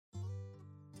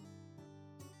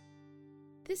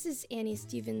This is Annie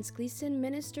Stevens Gleason,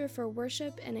 Minister for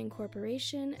Worship and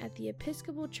Incorporation at the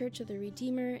Episcopal Church of the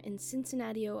Redeemer in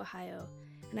Cincinnati, Ohio,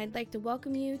 and I'd like to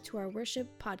welcome you to our worship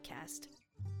podcast.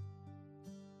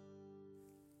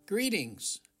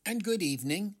 Greetings and good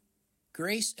evening.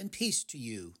 Grace and peace to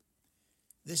you.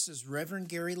 This is Reverend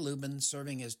Gary Lubin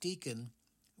serving as deacon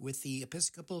with the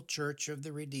Episcopal Church of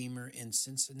the Redeemer in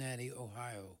Cincinnati,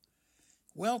 Ohio.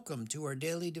 Welcome to our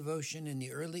daily devotion in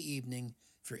the early evening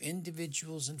for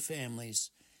individuals and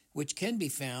families, which can be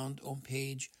found on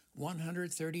page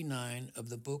 139 of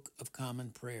the Book of Common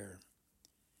Prayer.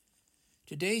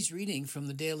 Today's reading from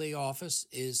the daily office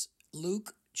is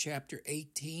Luke chapter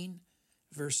 18,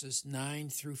 verses 9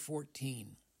 through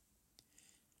 14.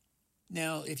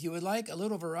 Now, if you would like a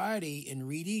little variety in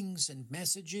readings and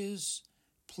messages,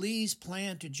 please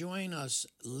plan to join us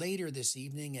later this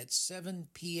evening at 7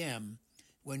 p.m.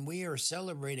 when we are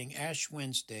celebrating Ash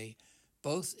Wednesday,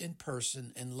 both in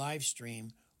person and live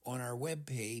stream on our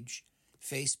webpage,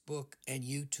 Facebook, and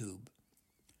YouTube.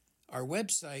 Our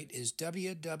website is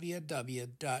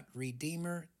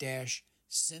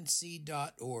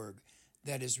www.redeemer-cincy.org.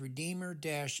 That is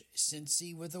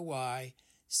Redeemer-Cincy with a Y,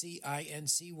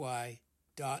 CINCY.org.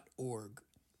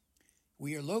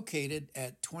 We are located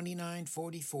at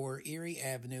 2944 Erie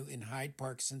Avenue in Hyde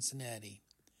Park, Cincinnati.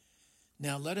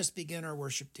 Now let us begin our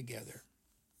worship together.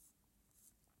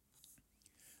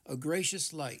 O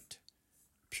gracious light,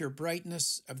 pure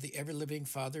brightness of the ever-living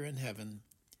Father in heaven,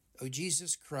 O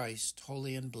Jesus Christ,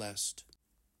 holy and blessed.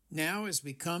 Now as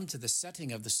we come to the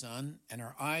setting of the sun, and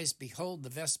our eyes behold the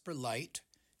vesper light,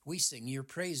 we sing your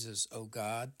praises, O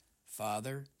God,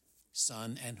 Father,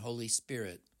 Son, and Holy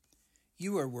Spirit.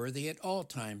 You are worthy at all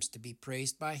times to be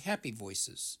praised by happy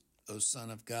voices, O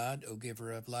Son of God, O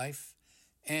Giver of life,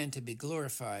 and to be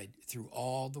glorified through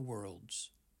all the worlds.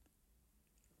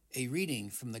 A reading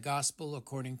from the Gospel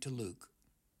according to Luke.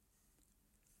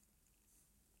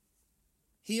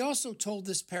 He also told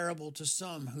this parable to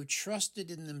some who trusted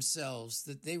in themselves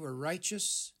that they were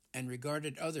righteous and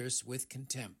regarded others with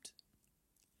contempt.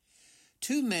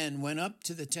 2 men went up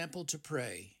to the temple to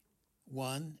pray,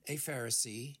 one a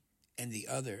Pharisee and the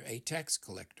other a tax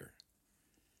collector.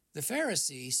 The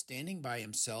Pharisee, standing by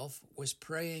himself, was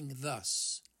praying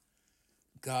thus: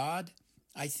 God,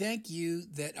 I thank you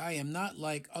that I am not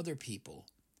like other people,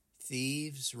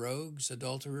 thieves, rogues,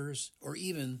 adulterers, or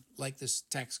even like this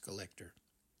tax collector.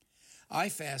 I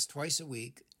fast twice a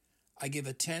week. I give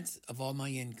 1/10 of all my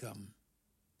income.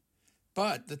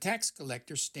 But the tax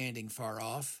collector, standing far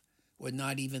off, would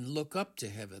not even look up to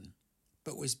heaven,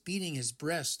 but was beating his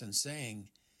breast and saying,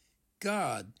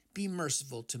 God, be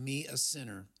merciful to me, a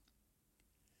sinner.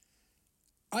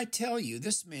 I tell you,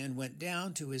 this man went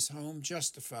down to his home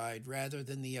justified rather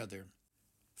than the other.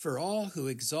 For all who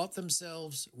exalt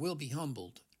themselves will be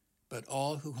humbled, but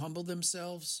all who humble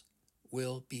themselves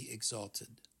will be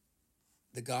exalted.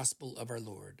 The Gospel of our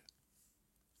Lord.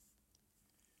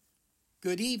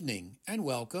 Good evening and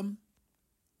welcome.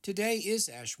 Today is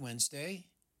Ash Wednesday,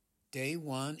 day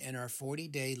 1 in our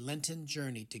 40-day Lenten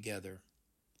journey together.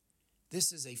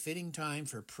 This is a fitting time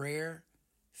for prayer,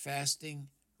 fasting,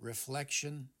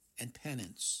 reflection, and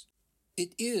penance.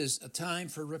 It is a time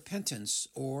for repentance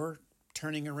or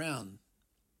turning around.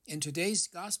 In today's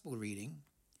gospel reading,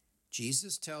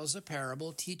 Jesus tells a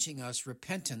parable teaching us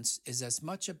repentance is as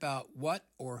much about what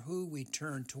or who we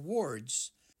turn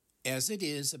towards as it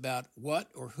is about what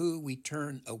or who we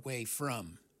turn away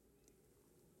from.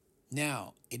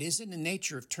 Now, it is in the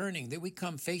nature of turning that we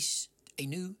come face a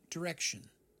new direction.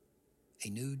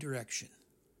 A new direction.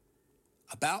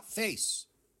 About face.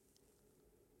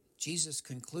 Jesus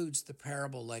concludes the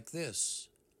parable like this: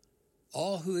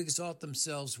 all who exalt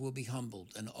themselves will be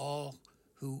humbled, and all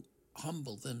who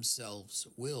humble themselves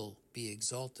will be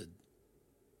exalted.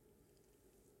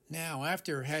 Now,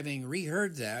 after having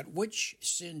reheard that, which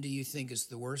sin do you think is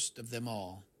the worst of them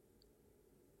all?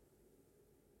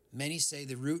 Many say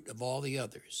the root of all the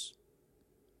others.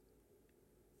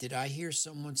 Did I hear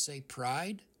someone say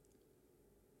pride?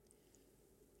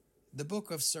 The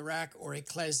book of Sirach or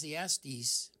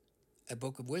Ecclesiastes, a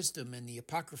book of wisdom in the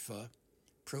Apocrypha,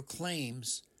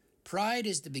 proclaims, pride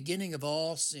is the beginning of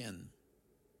all sin.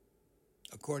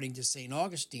 According to St.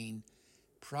 Augustine,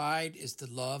 pride is the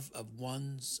love of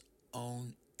one's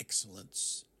own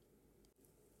excellence.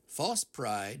 False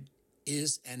pride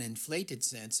is an inflated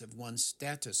sense of one's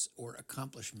status or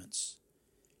accomplishments.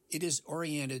 It is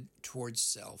oriented towards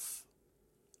self.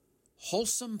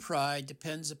 Wholesome pride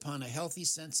depends upon a healthy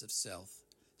sense of self,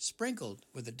 sprinkled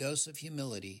with a dose of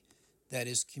humility that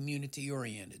is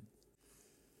community-oriented.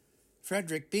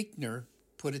 Frederick Buechner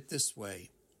put it this way: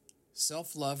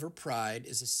 Self-love or pride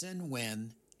is a sin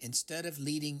when, instead of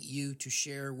leading you to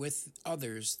share with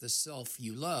others the self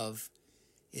you love,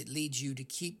 it leads you to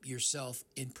keep yourself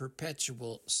in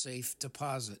perpetual safe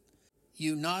deposit.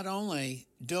 You not only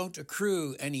don't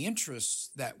accrue any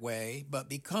interest that way, but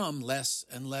become less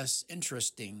and less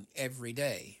interesting every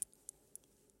day.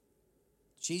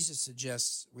 Jesus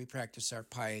suggests we practice our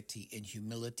piety in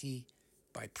humility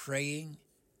by praying,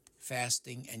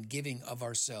 fasting, and giving of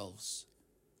ourselves,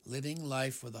 living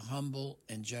life with a humble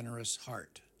and generous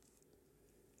heart.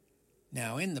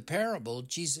 Now, in the parable,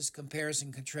 Jesus compares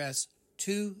and contrasts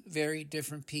two very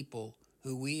different people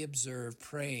who we observe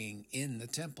praying in the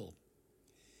temple,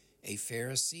 a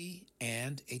Pharisee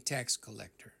and a tax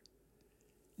collector.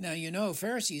 Now, you know,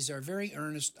 Pharisees are very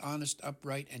earnest, honest,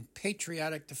 upright, and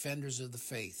patriotic defenders of the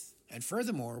faith, and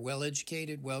furthermore,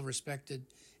 well-educated, well-respected,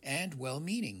 and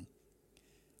well-meaning.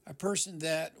 A person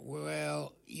that,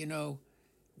 well, you know,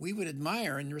 we would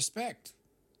admire and respect,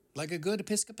 like a good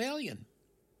Episcopalian.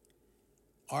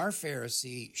 Our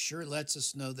Pharisee sure lets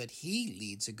us know that he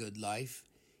leads a good life,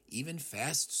 even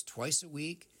fasts twice a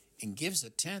week, and gives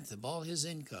 1/10 of all his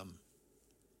income.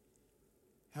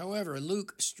 However,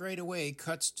 Luke straightaway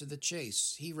cuts to the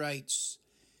chase. He writes,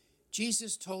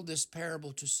 Jesus told this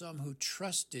parable to some who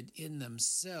trusted in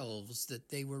themselves that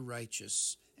they were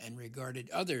righteous and regarded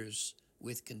others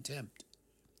with contempt.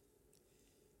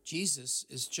 Jesus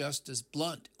is just as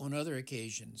blunt on other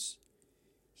occasions.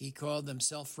 He called them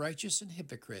self-righteous and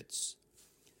hypocrites,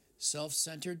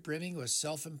 self-centered, brimming with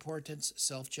self-importance,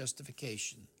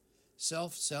 self-justification,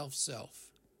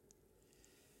 self.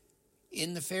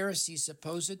 In the Pharisee's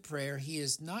supposed prayer, he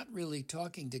is not really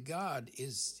talking to God,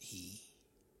 is he?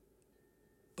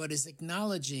 But is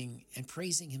acknowledging and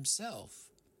praising himself,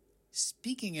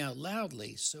 speaking out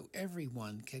loudly so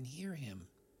everyone can hear him.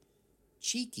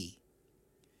 Cheeky.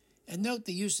 And note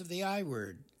the use of the I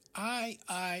word. I.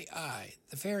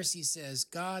 The Pharisee says,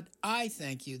 God, I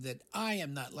thank you that I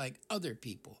am not like other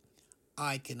people.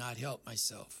 I cannot help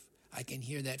myself. I can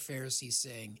hear that Pharisee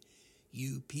saying,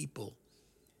 you people.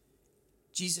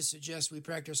 Jesus suggests we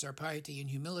practice our piety and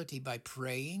humility by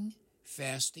praying,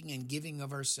 fasting, and giving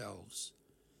of ourselves,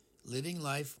 living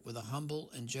life with a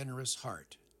humble and generous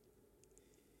heart.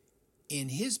 In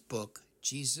his book,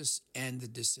 Jesus and the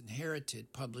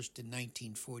Disinherited, published in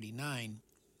 1949,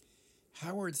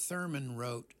 Howard Thurman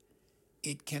wrote,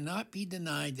 it cannot be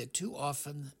denied that too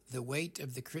often the weight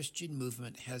of the Christian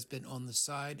movement has been on the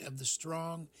side of the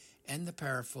strong and the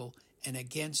powerful and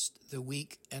against the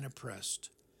weak and oppressed.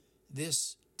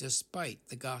 This despite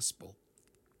the gospel.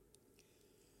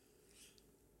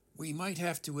 We might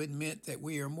have to admit that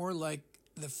we are more like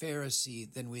the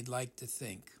Pharisee than we'd like to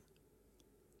think,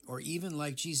 or even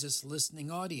like Jesus'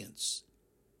 listening audience.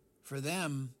 For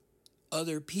them,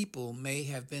 other people may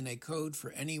have been a code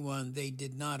for anyone they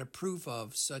did not approve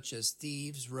of, such as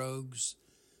thieves, rogues,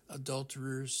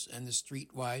 adulterers, and the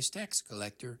streetwise tax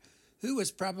collector, who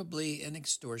was probably an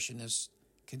extortionist,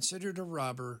 considered a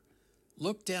robber,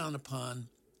 looked down upon,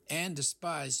 and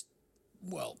despised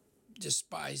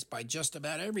by just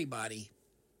about everybody.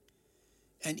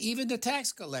 And even the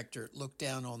tax collector looked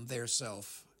down on their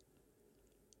self.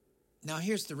 Now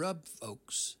here's the rub,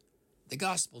 folks. The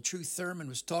gospel truth Thurman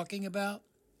was talking about,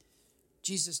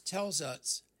 Jesus tells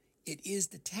us it is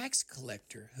the tax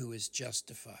collector who is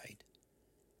justified.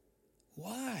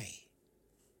 Why?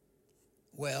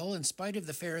 Well, in spite of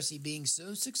the Pharisee being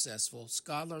so successful,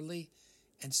 scholarly,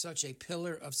 and such a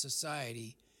pillar of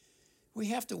society, we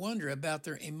have to wonder about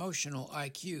their emotional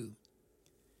IQ.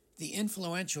 The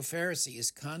influential Pharisee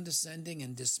is condescending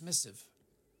and dismissive.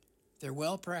 Their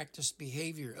well-practiced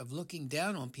behavior of looking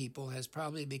down on people has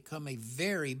probably become a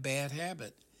very bad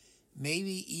habit,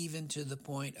 maybe even to the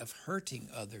point of hurting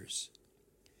others.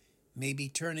 Maybe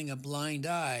turning a blind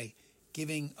eye,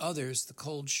 giving others the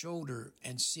cold shoulder,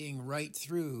 and seeing right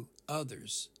through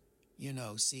others.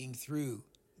 Seeing through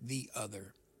the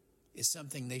other is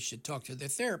something they should talk to their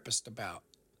therapist about.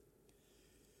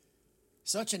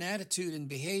 Such an attitude and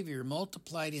behavior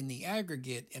multiplied in the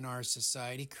aggregate in our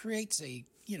society creates a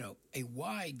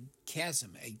wide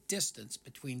chasm, a distance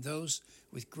between those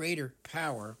with greater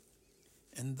power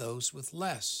and those with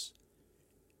less,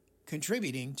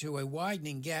 contributing to a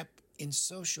widening gap in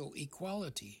social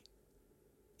equality.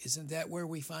 Isn't that where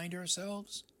we find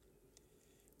ourselves?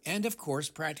 And of course,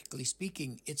 practically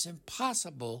speaking, it's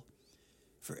impossible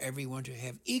for everyone to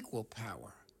have equal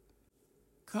power.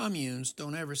 Communes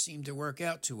don't ever seem to work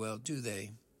out too well, do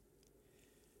they?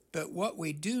 But what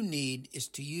we do need is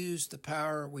to use the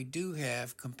power we do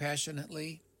have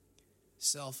compassionately,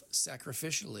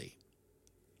 self-sacrificially.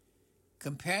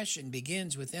 Compassion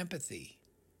begins with empathy.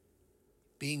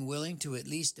 being willing to at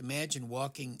least imagine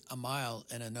walking a mile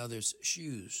in another's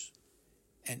shoes.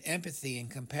 And empathy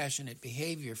and compassionate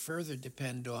behavior further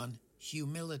depend on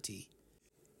humility.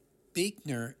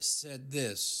 Buechner said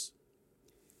this: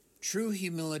 "True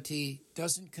humility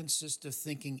doesn't consist of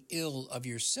thinking ill of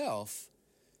yourself,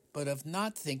 but of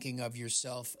not thinking of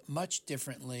yourself much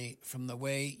differently from the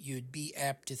way you'd be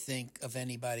apt to think of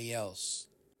anybody else."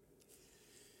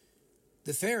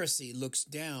 The Pharisee looks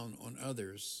down on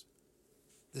others.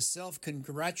 The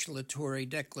self-congratulatory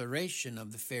declaration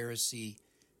of the Pharisee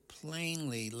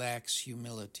plainly lacks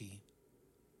humility.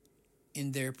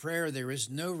 In their prayer, there is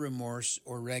no remorse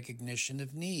or recognition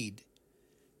of need.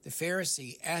 The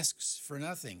Pharisee asks for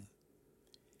nothing,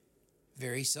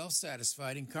 very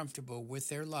self-satisfied and comfortable with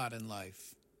their lot in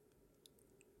life.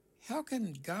 How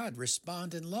can God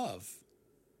respond in love?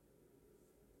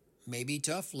 Maybe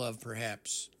tough love,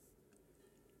 perhaps.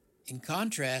 In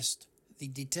contrast, the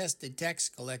detested tax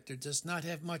collector does not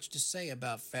have much to say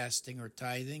about fasting or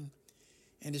tithing,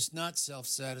 and is not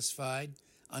self-satisfied,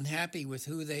 unhappy with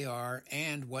who they are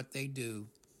and what they do.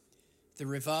 The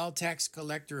reviled tax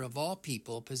collector of all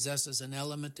people possesses an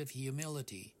element of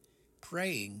humility,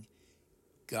 praying,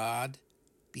 "God,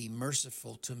 be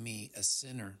merciful to me, a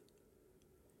sinner."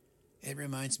 It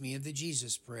reminds me of the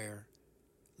Jesus prayer,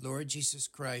 "Lord Jesus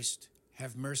Christ,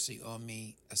 have mercy on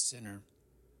me, a sinner."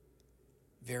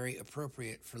 Very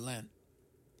appropriate for Lent.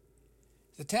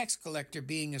 The tax collector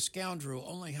being a scoundrel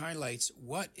only highlights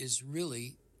what is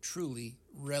really, truly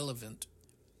relevant.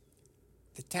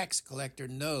 The tax collector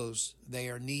knows they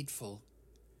are needful.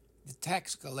 The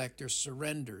tax collector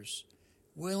surrenders,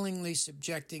 willingly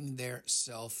subjecting their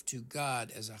self to God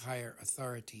as a higher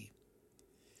authority.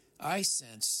 I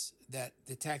sense that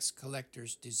the tax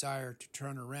collector's desire to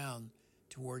turn around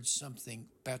towards something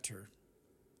better.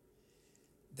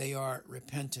 They are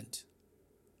repentant,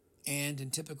 and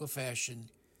in typical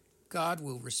fashion, God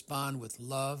will respond with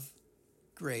love,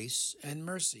 grace, and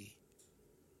mercy.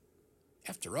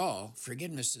 After all,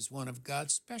 forgiveness is one of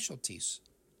God's specialties.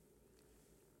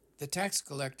 The tax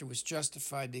collector was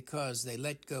justified because they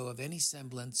let go of any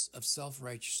semblance of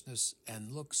self-righteousness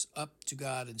and looks up to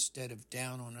God instead of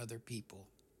down on other people,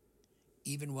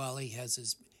 even while he has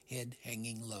his head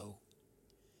hanging low.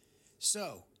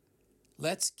 So,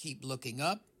 let's keep looking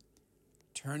up,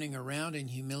 turning around in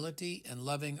humility and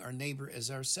loving our neighbor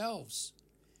as ourselves.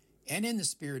 And in the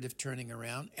spirit of turning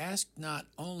around, ask not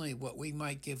only what we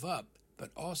might give up,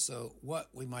 but also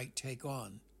what we might take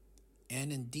on,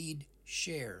 and indeed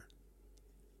share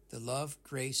the love,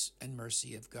 grace, and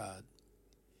mercy of God.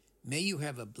 May you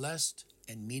have a blessed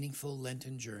and meaningful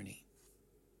Lenten journey.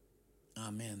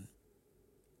 Amen.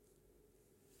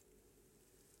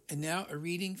 And now a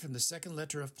reading from the second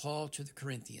letter of Paul to the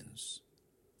Corinthians.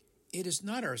 It is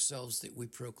not ourselves that we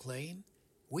proclaim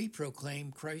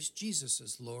Christ Jesus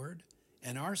as Lord,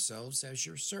 and ourselves as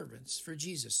your servants for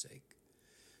Jesus' sake.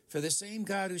 For the same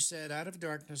God who said, "Out of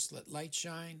darkness let light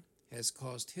shine," has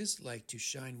caused his light to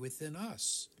shine within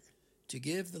us, to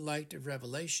give the light of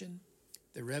revelation,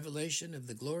 the revelation of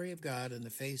the glory of God in the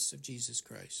face of Jesus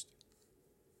Christ.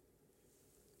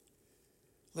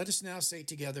 Let us now say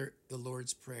together the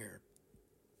Lord's Prayer.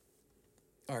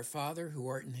 Our Father, who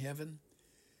art in heaven,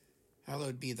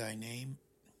 hallowed be thy name.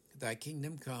 Thy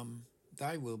kingdom come,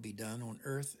 thy will be done on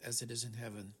earth as it is in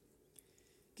heaven.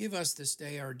 Give us this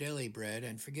day our daily bread,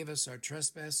 and forgive us our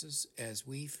trespasses as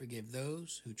we forgive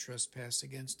those who trespass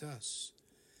against us.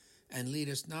 And lead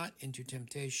us not into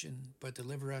temptation, but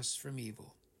deliver us from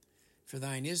evil. For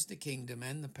thine is the kingdom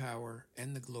and the power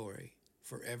and the glory,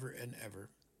 forever and ever.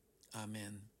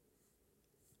 Amen.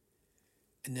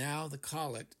 And now the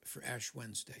collect for Ash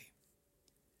Wednesday.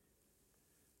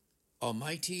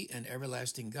 Almighty and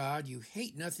everlasting God, you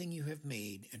hate nothing you have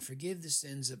made, and forgive the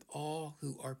sins of all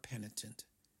who are penitent.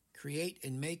 Create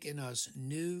and make in us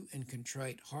new and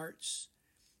contrite hearts,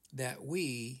 that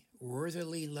we,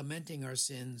 worthily lamenting our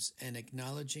sins and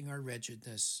acknowledging our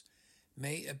wretchedness,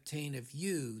 may obtain of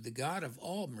you, the God of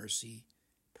all mercy,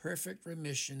 perfect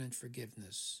remission and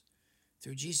forgiveness.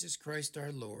 Through Jesus Christ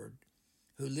our Lord,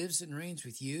 who lives and reigns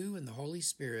with you in the Holy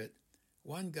Spirit,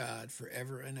 one God,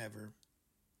 forever and ever.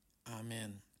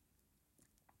 Amen.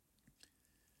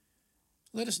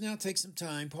 Let us now take some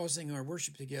time, pausing our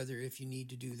worship together if you need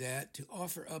to do that, to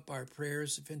offer up our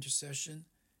prayers of intercession,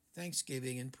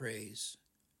 thanksgiving, and praise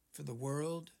for the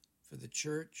world, for the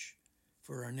church,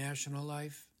 for our national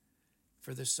life,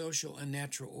 for the social and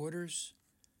natural orders,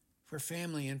 for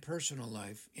family and personal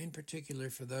life, in particular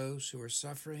for those who are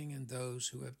suffering and those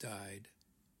who have died.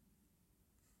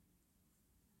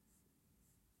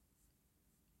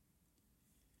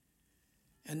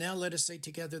 And now let us say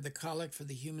together the Collect for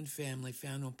the Human Family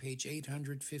found on page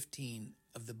 815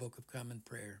 of the Book of Common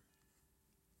Prayer.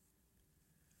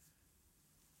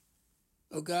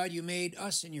 O God, you made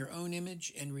us in your own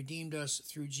image and redeemed us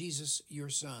through Jesus, your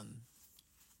Son.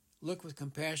 Look with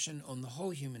compassion on the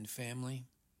whole human family.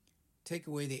 Take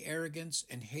away the arrogance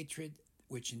and hatred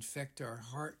which infect our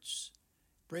hearts.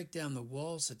 Break down the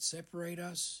walls that separate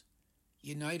us.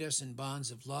 Unite us in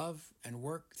bonds of love and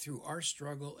work through our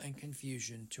struggle and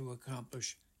confusion to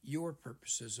accomplish your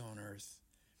purposes on earth,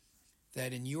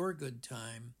 that in your good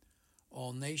time,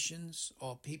 all nations,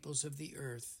 all peoples of the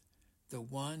earth, the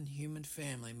one human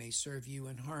family may serve you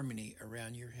in harmony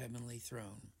around your heavenly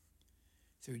throne.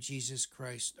 Through Jesus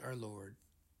Christ our Lord.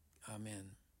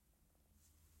 Amen.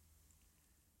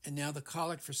 And now the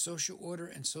Collect for Social Order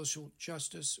and Social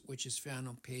Justice, which is found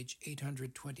on page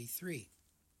 823.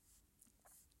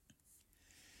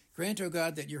 Grant, O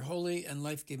God, that your holy and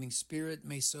life-giving Spirit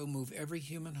may so move every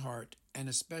human heart, and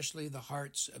especially the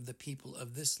hearts of the people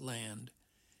of this land,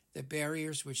 that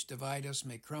barriers which divide us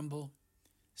may crumble,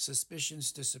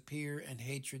 suspicions disappear, and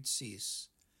hatred cease,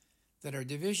 that our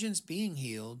divisions being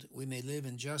healed, we may live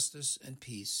in justice and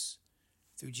peace.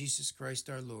 Through Jesus Christ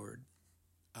our Lord.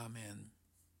 Amen.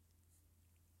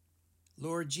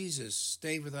 Lord Jesus,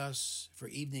 stay with us, for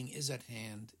evening is at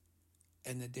hand,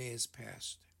 and the day is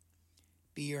past.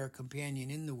 Be our companion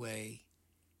in the way,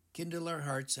 kindle our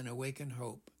hearts and awaken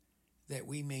hope, that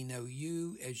we may know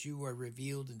you as you are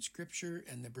revealed in Scripture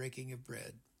and the breaking of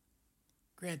bread.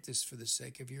 Grant this for the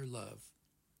sake of your love.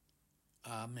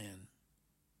 Amen.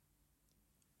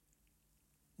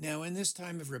 Now, in this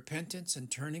time of repentance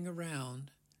and turning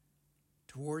around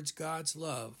towards God's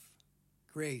love,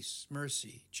 grace,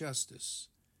 mercy, justice,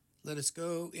 let us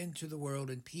go into the world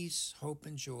in peace, hope,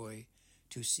 and joy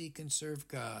to seek and serve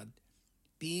God,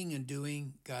 being and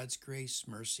doing God's grace,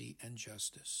 mercy, and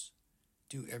justice.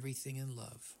 Do everything in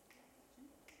love.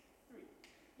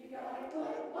 You gotta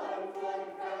put one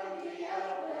foot